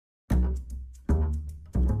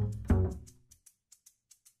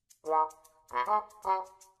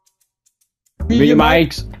Mute your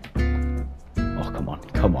mics. Oh, come on,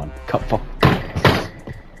 come on, come on.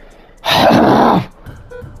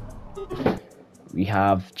 We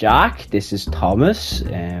have Jack. This is Thomas.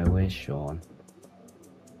 Where's Sean?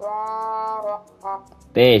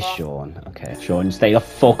 There's Sean. Okay, Sean, stay the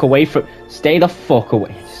fuck away from. Stay the fuck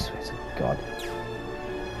away. I swear to God.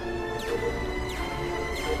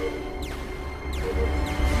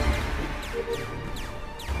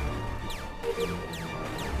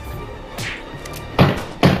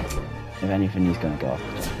 If anything, he's gonna go off.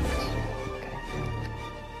 Okay.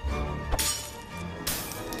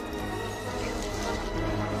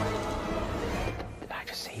 Did I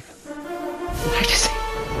just save him? Did I just save him?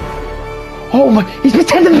 Oh my! He's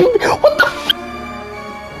pretending to be. What the?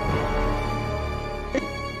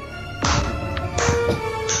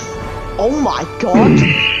 Oh my God!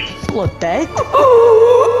 People are dead.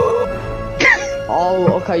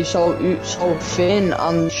 Oh, okay. So Finn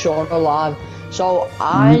and Sean are alive. So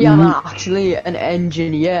I am actually an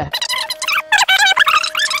engineer.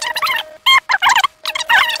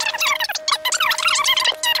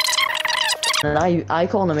 And I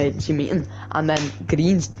call an emergency meeting, and then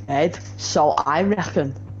Green's dead. So I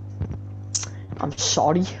reckon, I'm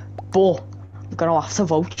sorry, but I'm gonna have to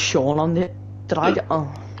vote Sean on it. Did I get?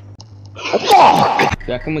 Oh. Fuck! Do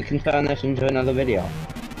you reckon we can turn this into another video?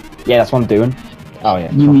 Yeah, that's what I'm doing. Oh yeah.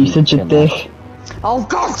 You muted your dick. Oh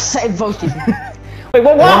God, save vote Ethan. Wait,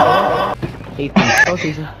 what? Ethan, vote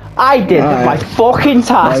Ethan. I did my fucking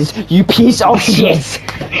task, you piece of shit!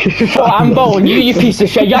 I'm voting you piece of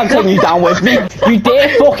shit, you're taking me down with me! You dare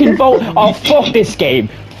fucking vote? Oh, fuck this game!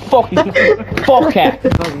 Fuck it!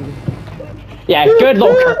 Yeah, good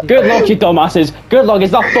luck, you dumbasses! Good luck,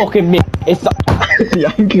 it's not fucking me! It's not.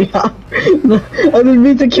 Yankee, I didn't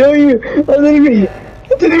mean to kill you! I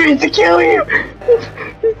didn't mean to kill you!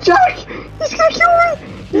 Jack! He's gonna kill me!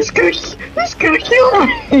 He's gonna kill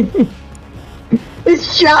me!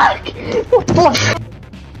 It's Jack! What the fuck?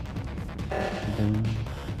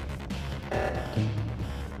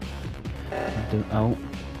 Oh.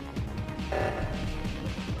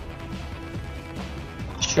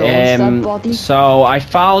 So I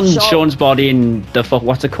found Sean's body in the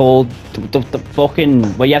what's it called? The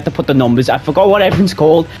fucking where you have to put the numbers. I forgot what everything's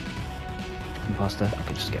called. Imposter. I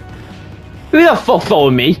can just skip. Who the fuck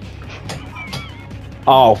followed me?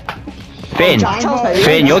 Oh, Finn,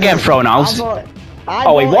 you're getting thrown out.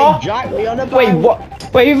 Oh wait, what? Wait, what?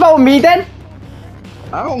 Wait, you voted me then?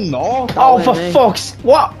 I don't know. Oh, for fuck's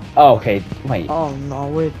what? Oh, okay, wait. Oh no,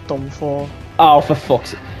 we're done for. Oh, for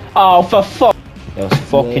fuck's. Oh, for fuck. It was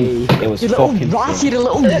fucking. It was fucking. You're a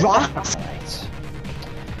little rat. Alright.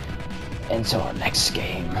 Into our next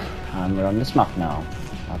game, and we're on this map now.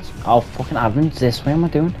 Oh, fucking admin's this way. What am I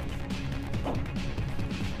doing?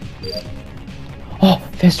 Oh,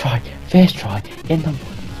 first try. In the.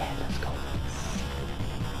 Yeah, let's go.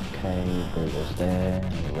 Okay, blue was there,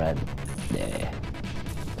 red there.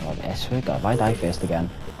 God, S-word, God, if I die first again.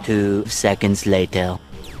 2 seconds later.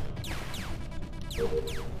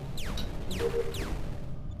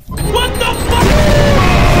 What the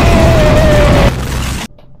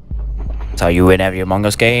fuck? So you win every Among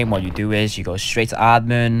Us game, what you do is you go straight to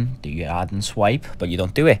admin, do your admin swipe, but you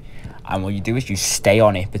don't do it. And what you do is you stay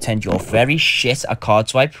on it, pretend you're very shit at card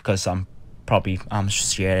swipe, because I'm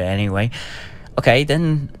sure anyway. Okay,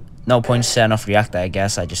 then no point setting off reactor, I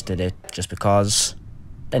guess. I just did it just because.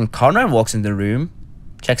 Then Conrad walks in the room,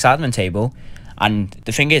 checks admin table, and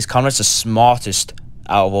the thing is, Conrad's the smartest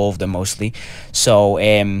out of all of them mostly. So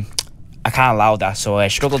I can't allow that. So I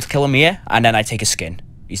struggle to kill him here, and then I take a skin.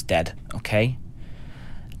 He's dead. Okay.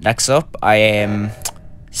 Next up, I am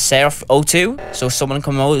Seraph O2. So someone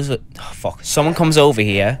comes over. Oh, fuck. Someone comes over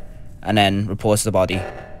here, and then reports the body.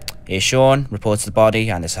 Here's Sean, reports the body,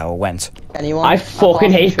 and this is how it went. Anyone? I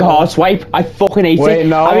fucking hate card swipe. I fucking hate it.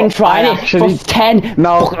 No, I've been trying it for 10.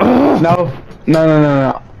 No.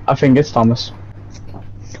 I think it's Thomas.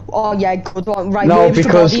 Oh yeah, good one. Right, no, where's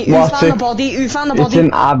because the body? Who found the body? Who found the body? It's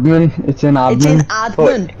in admin.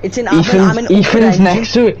 It's in admin. I'm in Ethan's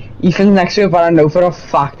next to it. Ethan's next to it, but I know for a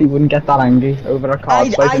fact he wouldn't get that angry over a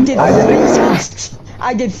card swipe. I did 3 tasks.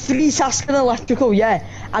 I did 3 tasks in electrical, yeah.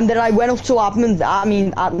 And then I went up to admin, not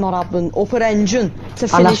admin, upper engine to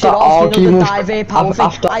finish it off, you know, the dive air power thing.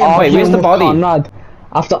 Wait, where's the body?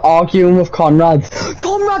 After arguing with Conrad.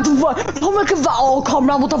 Conrad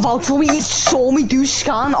would have vouched for me, he saw me do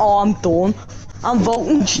scan. Oh, I'm done. I'm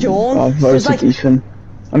voting Sean. I voted Ethan.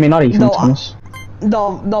 I mean, not Ethan, Thomas.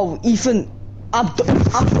 No, Ethan. I'm done.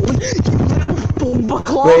 bumper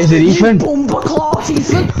class. Wait, is it Ethan? Bumper class,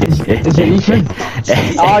 Ethan. Is it Ethan?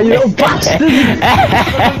 Oh, you little bastard!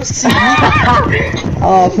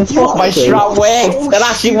 Oh, for fuck's My sake. strat worked! It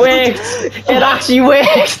actually worked! It actually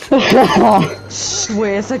worked!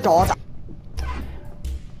 Swear to God.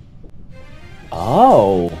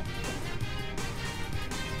 Oh.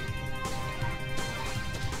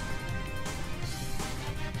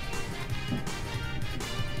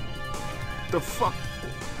 The fuck?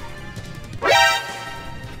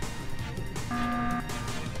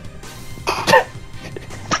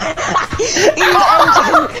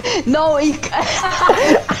 No, he.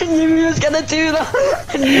 I knew he was gonna do that.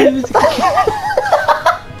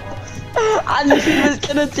 I knew he was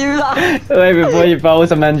gonna do that. Wait, before you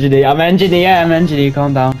vote, I'm engineer,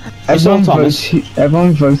 calm down. Everyone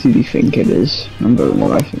votes who you think it is. I'm voting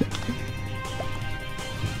who I think.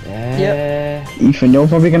 Yeah. Ethan, you're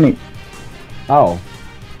probably gonna. Oh.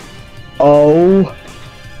 Oh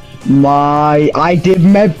my! I did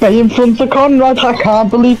medbay in front of Conrad. I can't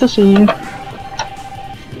believe the scene.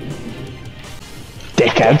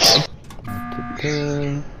 Dickheads.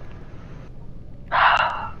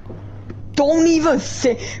 Don't even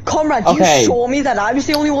say, Conrad. Okay. You saw me that I was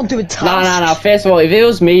the only one doing tasks. No. First of all, if it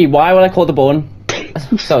was me, why would I call the button?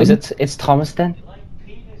 So is it's Thomas then?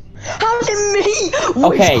 How's it me?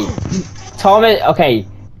 Okay. Thomas. Okay.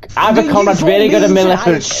 Either Conrad's really good at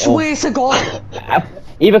military. I swear to God.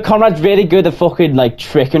 Either Conrad's really good at fucking like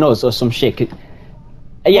tricking us or some shit.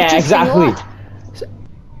 Yeah, exactly.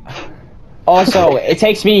 Also, it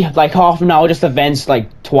takes me like half an hour just to vent like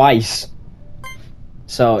twice.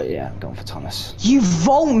 So yeah, I'm going for Thomas. You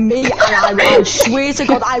vote me, and I swear to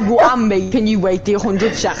God, I'm making you wait the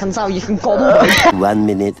 100 seconds now. You can go away. 1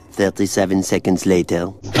 minute, 37 seconds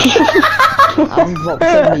later. I'm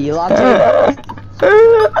voting me, lad.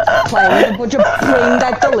 Playing with a bunch of brain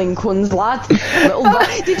dead delinquents, lad.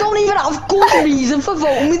 They don't even have good reason for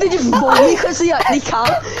voting me. They just vote me because they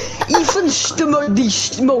can. Ethan's the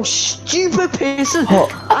most stupid person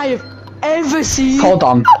I have ever seen. Hold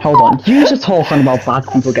on. You are talking about bad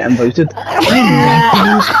people getting voted.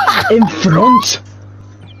 You in front.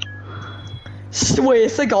 Swear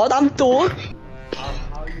to God, I'm done.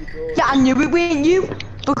 Yeah, I knew it, weren't you?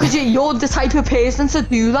 Because you're the type of person to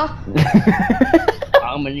do that.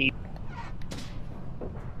 How many?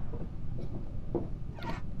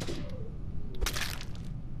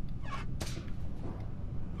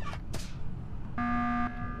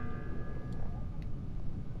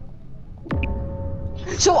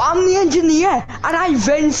 So I'm the engineer, and I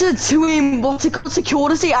vented to him what's it called,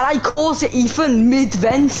 security, and I caught Ethan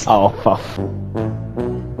mid-vent. Oh fuck.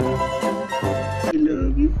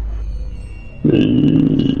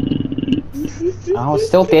 Oh, it's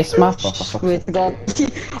still this map. Oh, for fuck's Swear to God.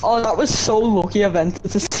 Oh, that was so lucky I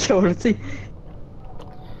vented to security.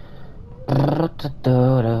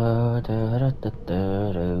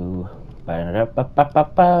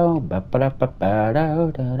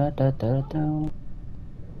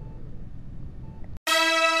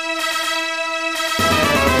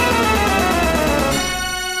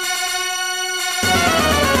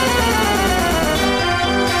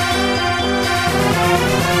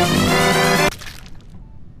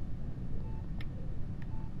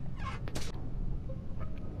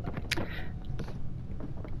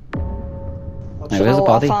 Where's the So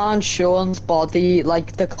body? I found Sean's body,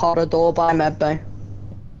 like the corridor by medbay.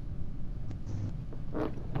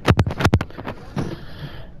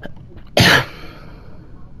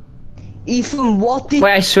 Ethan, what did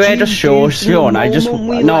Wait, I swear, you just show do Sean. the I just moment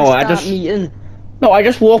we no, left I that just meeting? no, I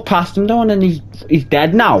just walked past him though, and then he's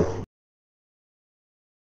dead now.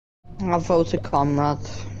 I voted Conrad.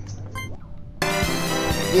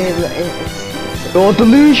 Yeah, it's... You're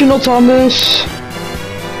delusional, Thomas.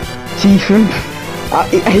 It's Ethan.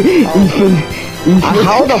 Ethan.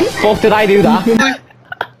 How the fuck did I do that?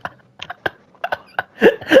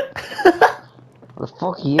 The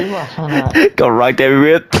fuck are you laughing at? Go right there,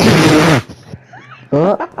 mate.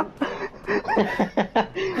 What?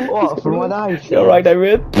 What, from what I see? Go right there,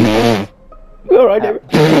 mate. Go right there.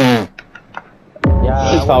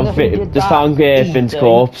 Yeah, Just found Finn's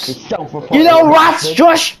corpse. You know rats,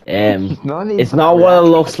 Josh! It's not what it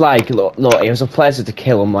looks like. Look, it was a pleasure to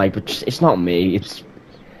kill him, like, but it's not me.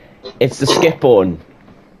 It's the skip button.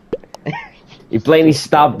 He blatantly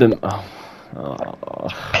stabbed him. Oh.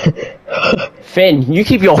 Finn, you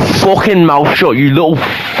keep your fucking mouth shut, you little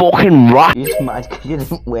fucking rat. You're mad 'cause you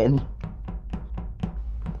didn't win.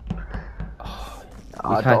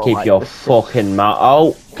 You can't keep your fucking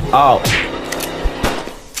mouth. Oh.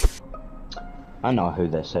 I know who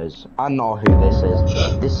this is.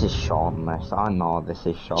 This is Sean, this. I know this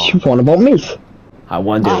is Sean. What about me? I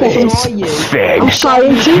wonder who Who it is. are you? Finn. I'm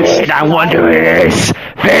scientist. Finn, I wonder who it is.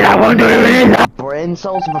 Finn, I wonder who it is. Brain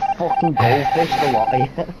cells of a fucking goldfish, the lot of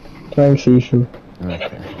you. Thanks, Ethan.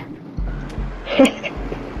 Okay.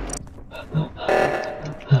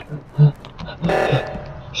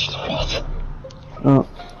 Oh.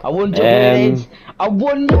 I wonder who it is. I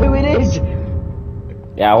wonder who it is.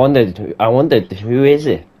 Yeah, I wondered who is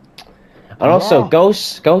it? And also, Yeah.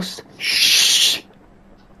 Ghost. Shh.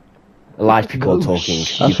 Live people talking.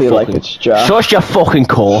 I You feel like fucking- it's Jack. Shush your fucking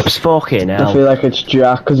corpse. Fucking I hell. feel like it's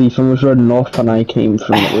Jack because Ethan was running off and I came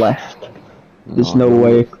from the left. There's no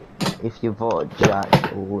way. If you vote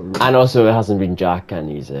Jack, And also, it hasn't been Jack, and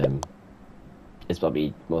he's it's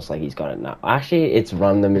probably most likely he's got it now. Actually, it's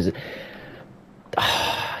random. Is it?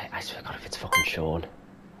 I swear to God, if it's fucking Sean.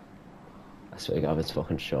 I swear to God, if it's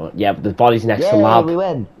fucking Sean. Yeah, but the body's next to yeah, Lab. we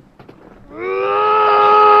win.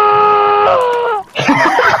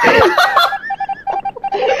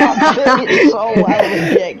 I'm doing it so well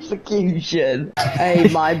in the execution. Hey,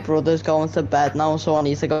 my brother's going to bed now, so I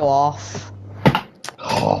need to go off.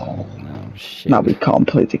 Oh shit. Now we can't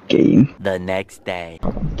play the game. The next day.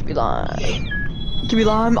 Give me lime. Give me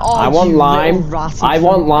lime. Oh, I want you lime. little ratty I thing.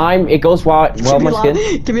 want lime. It goes well Give me my skin.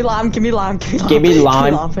 lime. Give me lime. Give me lime. Give me lime. Give me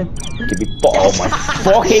lime. Give Give me. Oh my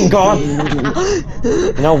fucking God.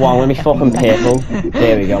 You know what? Let me fucking purple.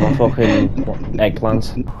 There we go. My fucking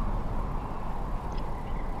eggplant.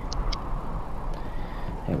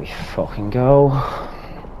 There we fucking go.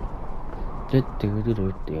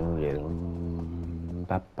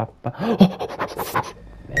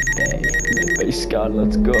 Medbay scan,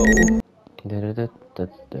 let's go.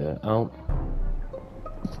 Oh.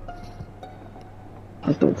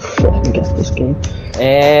 I don't fucking get this game.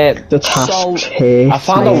 The The tasks here. I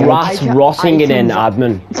found a rat I rotting in an can-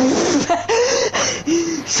 admin.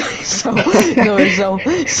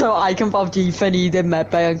 so I can vouch Ethan, he did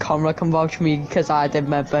medbay, and Conrad can vouch me because I did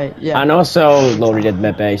medbay. Yeah. And also, Laurie did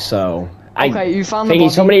medbay, so. Okay, you found the Thingy, body.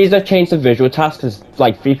 somebody needs to change the visual task because,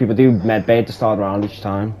 like, 3 people do medbay at the start round each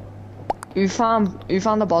time. You found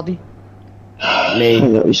the body. I Me.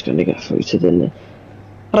 know he's gonna get voted in there.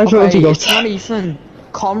 I thought Okay, he it's not got. Ethan.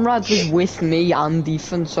 Conrad was with me and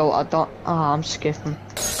Ethan, so I don't. I'm skipping.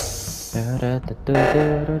 Who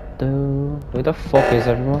the fuck is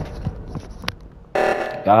everyone?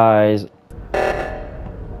 Guys.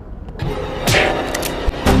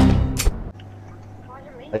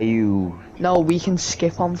 Are you? No, we can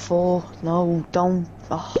skip on 4. No, don't.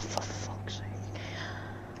 Oh, for fuck's sake.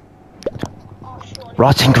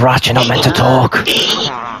 Rotting rat, you're not meant to talk.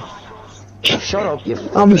 Shut up, you.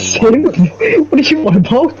 I'm a sim. What do you want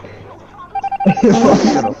about?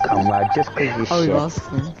 Shut up, comrade. Just because you Oh, he shit. was.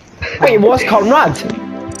 Wait, it was Conrad?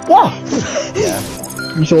 What?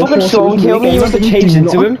 Fucking Sean killed me, you must have changed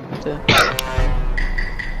into him.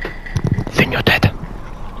 Finn, you're dead.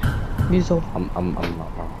 Muso. I'm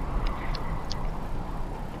not wrong.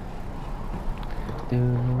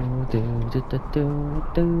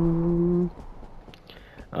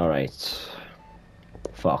 Alright.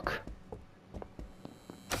 Fuck.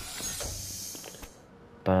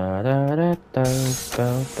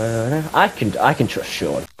 I can trust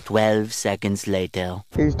Sean. 12 seconds later.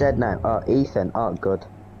 Who's dead now? Oh, Ethan. Oh, good.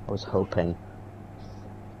 I was hoping.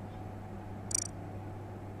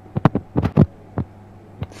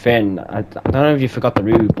 Finn, I don't know if you forgot the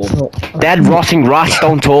rule, but dead rotting rats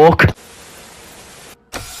don't talk.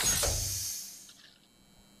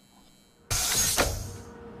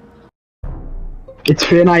 It's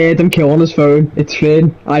Finn, I heard him kill on his phone. It's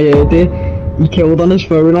Finn, I heard it. He killed on his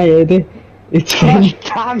phone, I heard it. It's Finn.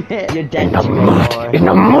 Damn it! You're dead. In the mud! In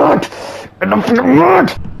the mud! In the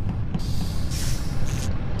mud!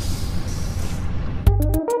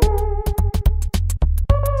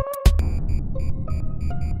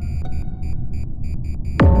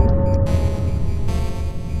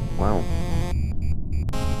 Wow.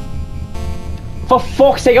 For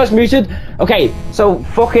fuck's sake, I was muted. Okay, so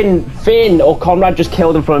fucking Finn or Conrad just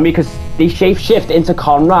killed in front of me because they shapeshift into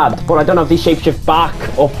Conrad, but I don't know if they shapeshift back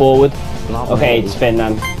or forward. Okay, it's Finn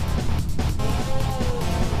then.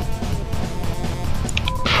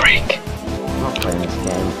 Freak. I'm not playing this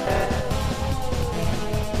game.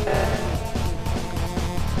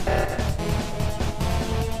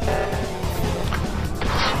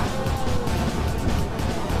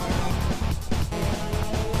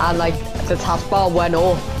 And like the taskbar went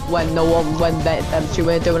up when them two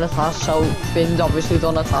were doing a task, so Finn's obviously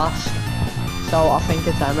done a task. So I think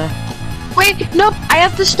it's Emma. Wait, no, I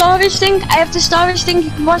have the storage thing. You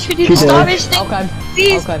can watch me do the storage thing. Okay.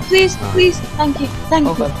 Please, Okay. please. Thank you.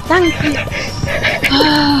 Okay. Thank you.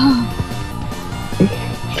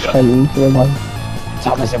 Can't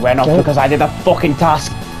Thomas, it went off because I did a fucking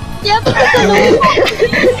task. Yep.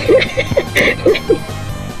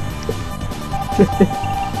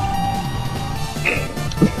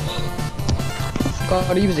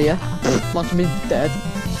 God, he was here. Watching me dead.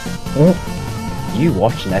 You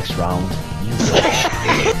watch next round. You watch.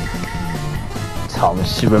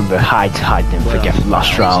 Thomas, remember, I didn't forget from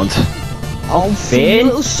last round. Oh, Finn. you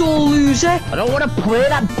little sore loser. I don't want to play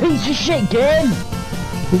that piece of shit game.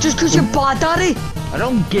 Just because you're bad at it. I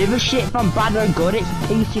don't give a shit if I'm bad or good, it's a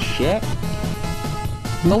piece of shit.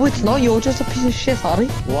 No, it's not. You're just a piece of shit, Harry.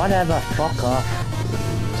 Whatever, fuck off.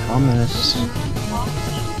 Thomas.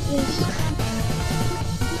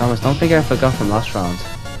 Thomas, don't think I forgot from last round.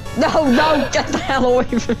 No, get the hell away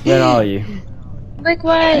from me. Where are you? Look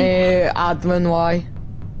way. Admin, why?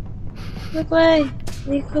 Look way.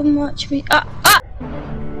 You can watch me.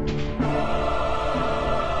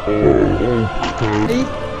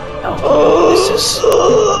 This is...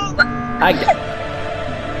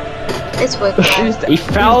 It's work. He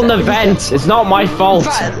fell in the vent. It's not my fault.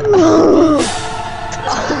 Oh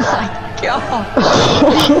my god.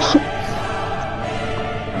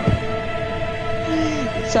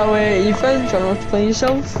 So, Ethan, do you want to explain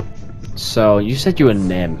yourself? So, you said you were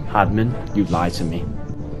admin. You lied to me.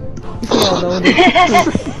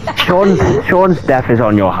 Sean's death is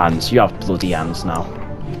on your hands. You have bloody hands now.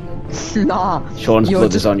 Nah. Sean's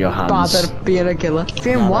blood is on your hands. Bad at being a killer.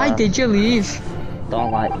 Finn, why did you leave?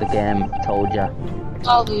 Don't like the game, told ya.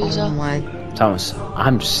 I'll lose Oh her. my. Thomas,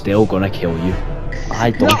 I'm still gonna kill you.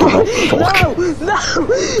 I don't give a fuck. No!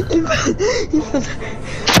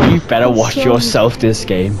 You better watch yourself this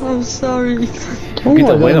game. I'm sorry.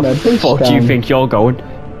 Where the fuck do you think you're going?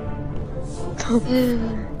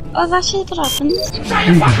 Oh, that's it, what happened.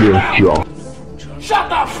 Shut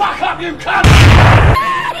the fuck up, you cunt!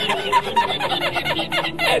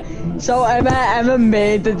 So Emma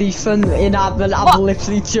made the Ethan in admin. I've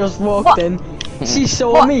literally just walked in. She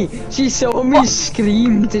saw me. She saw me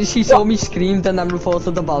screamed. She saw me screamed and then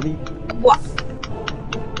reported the body. What?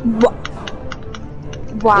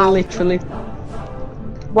 Wow. Literally.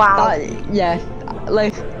 Wow. Yeah.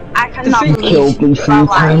 Like. I cannot thing- believe Killed me 3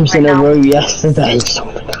 times in a row yesterday.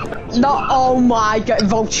 No. Oh my god.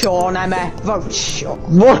 Vote Sean, Emma. Vote Sean.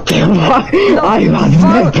 What the fuck? I'm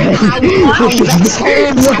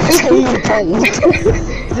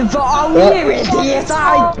Vote oh, you idiot.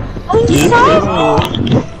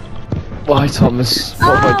 Why, Thomas?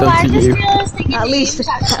 What have I done to you? At least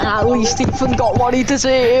Ethan got what he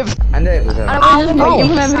deserved. And it was a...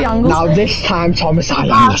 Now this time, Thomas, I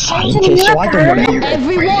am the scientist, so I don't want to hear it.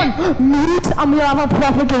 Everyone, mute and we'll have a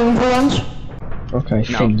proper game for once. Okay,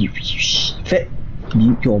 Finn, you fit.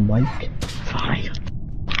 Mute your mic. Fine.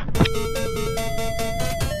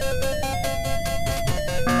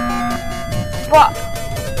 What?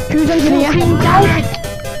 Who's engineer?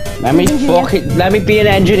 Let me be an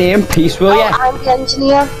engineer in peace, will ya? I'm the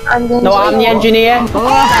engineer. I'm the engineer. No, I'm the engineer.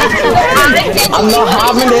 I'm not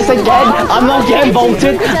having this again. I'm not getting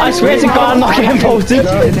voted. I swear to God, I'm not getting voted.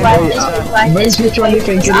 Where's which one you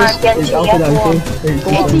think it is? It's Alfred Anthony.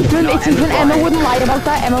 It's Ethan. Emma wouldn't lie about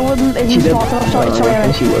that. Emma wouldn't. She did.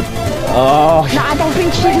 Sorry. She would. Oh, Nah, I don't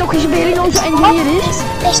think she no, because she barely knows what engineer is.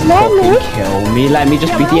 It's not me. kill me. Let me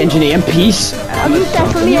just be the engineer in peace. Are you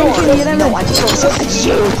definitely engineer? Emma? No, I just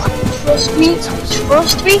Trust me.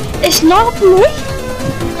 It's not me.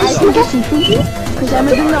 because Emma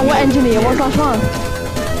didn't know what engineer was last one.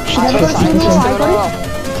 She never got to know I got it.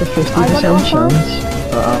 It's a 50% chance.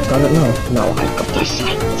 I've got it now. No, I've got the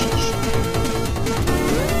scientist.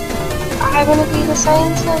 I want to be the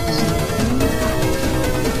scientist.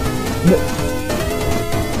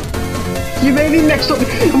 You made me mixed up.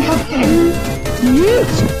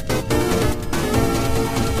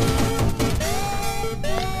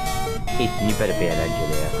 Ethan, you better be an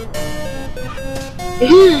engineer.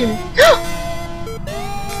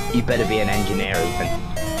 You better be an engineer, Ethan.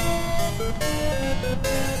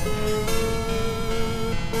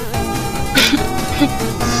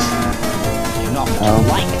 You're not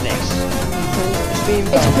like this.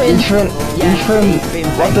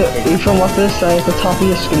 Ethan, what does it say at the top of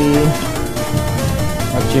your screen?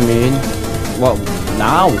 What do you mean? What?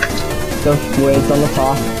 Now? The words on the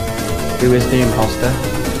top. Who is the imposter?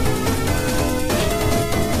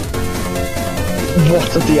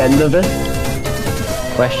 What's at the end of it?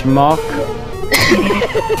 Question mark?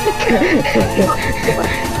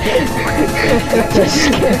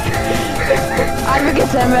 I think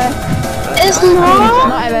it's Emma. It's not.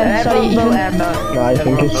 Not Emma. Sorry, Ethan. No, I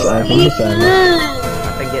think it's Emma. I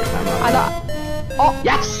think it's Emma. I got. Oh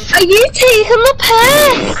yes. Are you taking the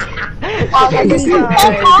piss? Oh,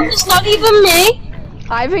 it's not even me.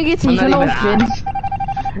 I think it's I'm not Ethan even or Finn. asked.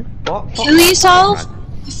 What? Kill yourself,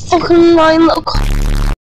 you fucking lying little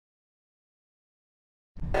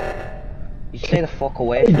You stay the fuck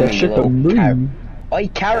away from me, you little carrot. Oi,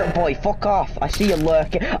 carrot boy, fuck off. I see you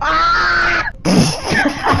lurking. Ah!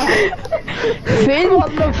 Finn,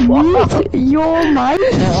 mute your mic.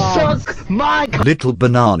 Suck my Little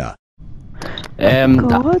banana.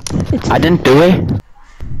 God, I didn't do it.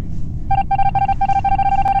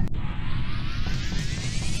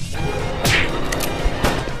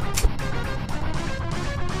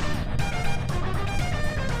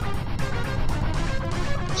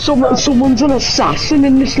 Someone's an assassin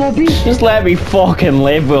in this lobby. Just let me fucking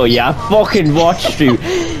live, will ya? I fucking watched you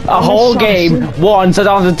a whole game once. I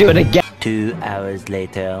don't have to do it again. 2 hours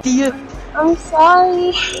later. I'm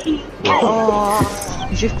sorry. oh,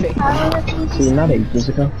 you just picked. Seen that ages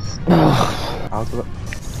ago.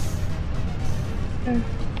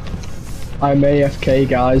 I'm AFK,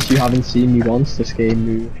 guys. You haven't seen me once this game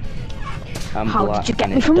move. How did you get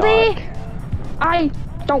me from there? I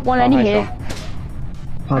don't want any here.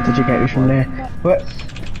 How did you get me from there? What?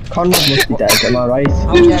 Conrad must be dead, am I right?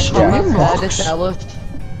 Oh yeah, Conrad's dead, it's Ellis.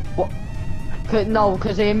 What? No,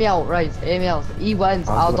 cause hear me out, right, hear me out. He went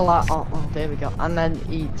out the oh, there we go. And then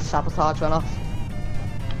sabotage went off.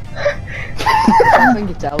 I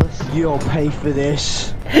think it's Ellis. You'll pay for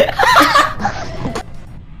this.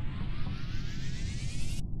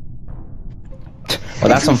 Well,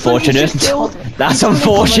 that's unfortunate. That's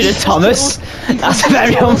unfortunate, Thomas. That's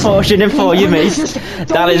very unfortunate for you, mate.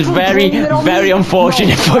 That is very, very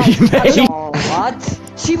unfortunate for you, mate. Oh, lad.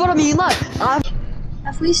 See what I mean, lad?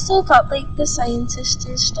 Have we still got like the scientist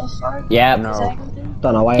and stuff on? Yeah.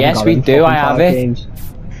 Don't know why. Yes, we do. I have it. Games.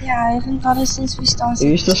 Yeah, I haven't got it since we started.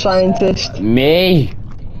 Who's the scientist? Me.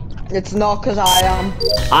 It's not cause I am.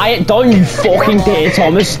 Don't you fucking dare,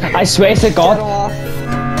 Thomas. I swear to God.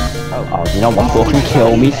 Oh, you know what? Fucking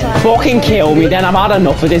kill me. Fucking kill me, then I've had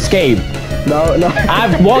enough of this game. No. I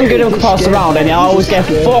have one good imposter round and I always get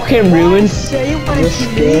fucking ruined.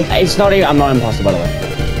 It's not even. I'm not imposter, by the way.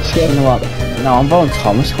 You know what? No, I'm voting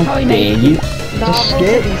Thomas. How dare you? Just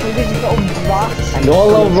skip. You're a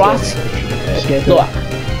little rat. Look.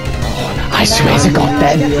 I swear to God,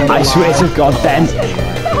 Ben. I swear to God, Ben.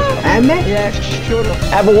 Emma? Yeah, shut up.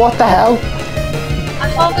 Emma, what the hell? I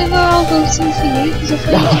thought we were all voting for you because I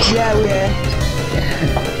thought Yeah, we are.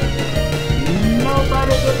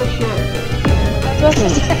 Nobody give a shit.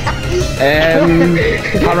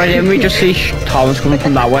 Alright, then we just see Thomas coming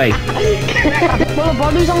from that way. Well, the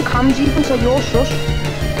body's on cams even, so you're sus.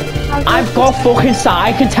 I've got fucking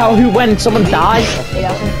sight. I can tell who when someone dies. He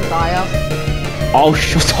hasn't, cause I have. Oh,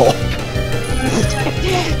 shut up.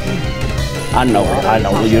 I know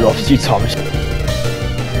what you're up to, Thomas.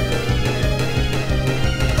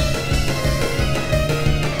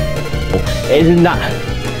 Isn't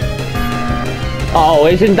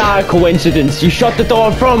that a coincidence? You shut the door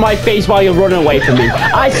in front of my face while you're running away from me.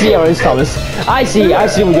 I see how it is, Thomas. I see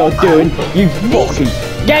what you're doing. You fucking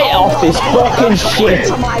get off this fucking shit.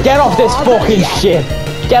 Get off this fucking shit.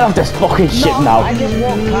 Get off this fucking shit now. I just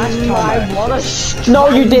walked past Thomas. No,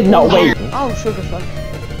 you did not. Wait. Oh, sugar son.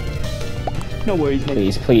 No worries,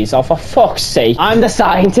 mate. Please, oh for fuck's sake. I'm the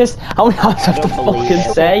scientist. How many times have to fucking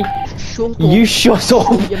say? Shut up. You shut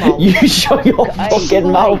up. You shut your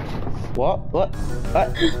fucking mouth. What?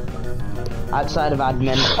 Outside of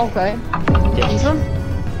admin. Okay. Ethan?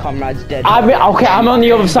 Comrade's dead. I'm on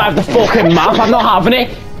the other side of the fucking map. I'm not having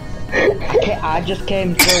it. Okay, I just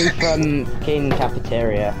came through from King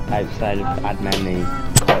Cafeteria outside of admin.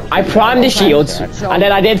 I primed the shields, and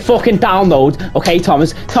then I did fucking download. Okay,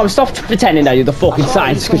 Thomas, stop pretending that you're the fucking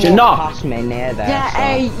scientist, because you're not. Past me near there, Yeah,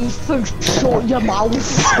 hey, Ethan, shut your mouth.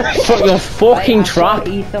 Shut your fucking trap.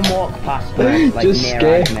 Ethan walked past me, like Just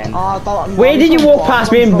near skip. admin. Where did you walk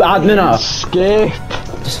past me in admin? Skip.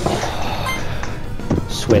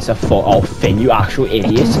 Swear to fuck. Oh, Finn, you actual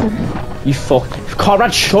idiot. You fuck.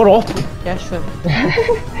 Conrad, shut up. Yes, sir.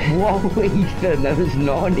 Whoa, Ethan, that was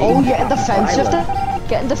not Oh, you're getting defensive then?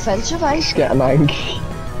 Getting defensive, eh? Getting angry.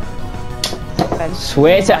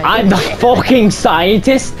 Swear to I'm the fucking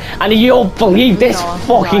scientist, and you don't believe this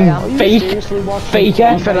fucking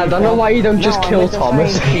faker. Ethan, I don't know why you don't just kill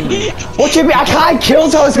Thomas. What do you mean? I can't kill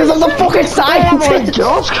Thomas because I'm the fucking scientist.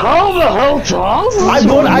 Just kill the hell Thomas.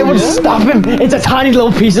 I would stab him into tiny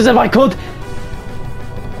little pieces if I could.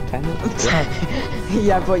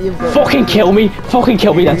 Yeah, but you've got... Fucking kill me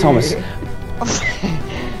then, Thomas.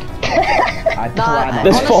 I've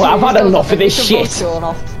had enough of this shit.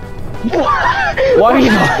 Why are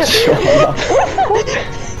you not showing up?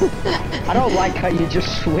 I don't like how you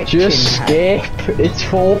just switch. Just skip. It's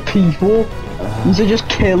for people. These are just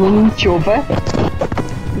killing each other.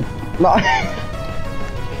 Like,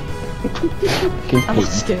 I'm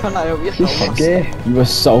skipping out of your scare. You are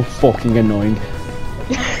so fucking annoying.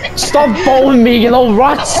 Stop following me, you little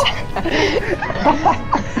rats!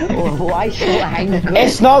 Why so angry?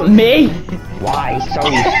 It's not me! Why so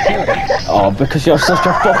serious? Oh, because you're such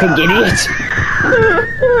a fucking idiot!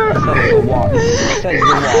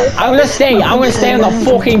 I'm gonna stay on the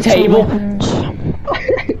fucking table.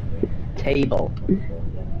 Table.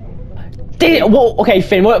 Well, okay,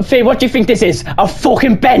 Finn, what do you think this is? A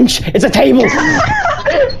fucking bench! It's a table!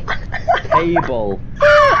 Table.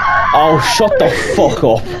 Oh, shut the fuck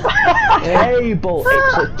up. Table.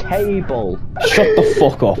 It's a table. Shut the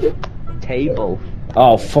fuck up. Table.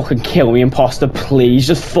 Oh, fucking kill me, imposter, please.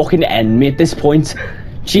 Just fucking end me at this point.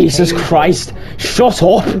 Jesus Christ. Shut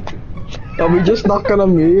up. Are we just not gonna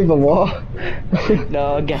move or what?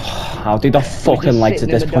 No, I guess. I'll do the fucking lights at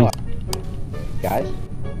this point. Guys?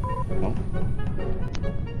 No?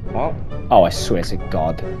 Oh. Oh, I swear to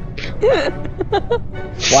God.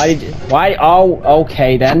 Oh,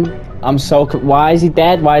 okay then. Why is he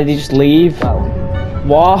dead? Why did he just leave?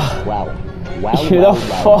 What? Who the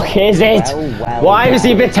fuck is it? Why is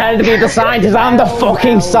he pretending to be the scientist? I'm the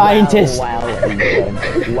fucking scientist.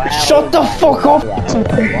 Shut the fuck up.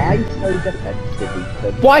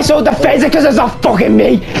 Why so defensive? Because it's not fucking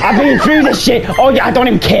me. I've been through this shit. Oh yeah, I don't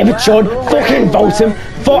even care if it's Sean. Fucking vote him.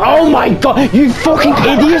 Oh my God, you fucking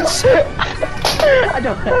idiots.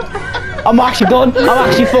 I'm actually done. I'm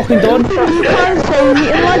actually fucking done. You can't say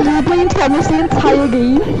anything like you've been telling us the entire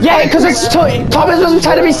game. Yeah, because Thomas wasn't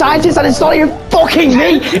trying to be scientist and it's not even fucking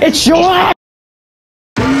me. It's your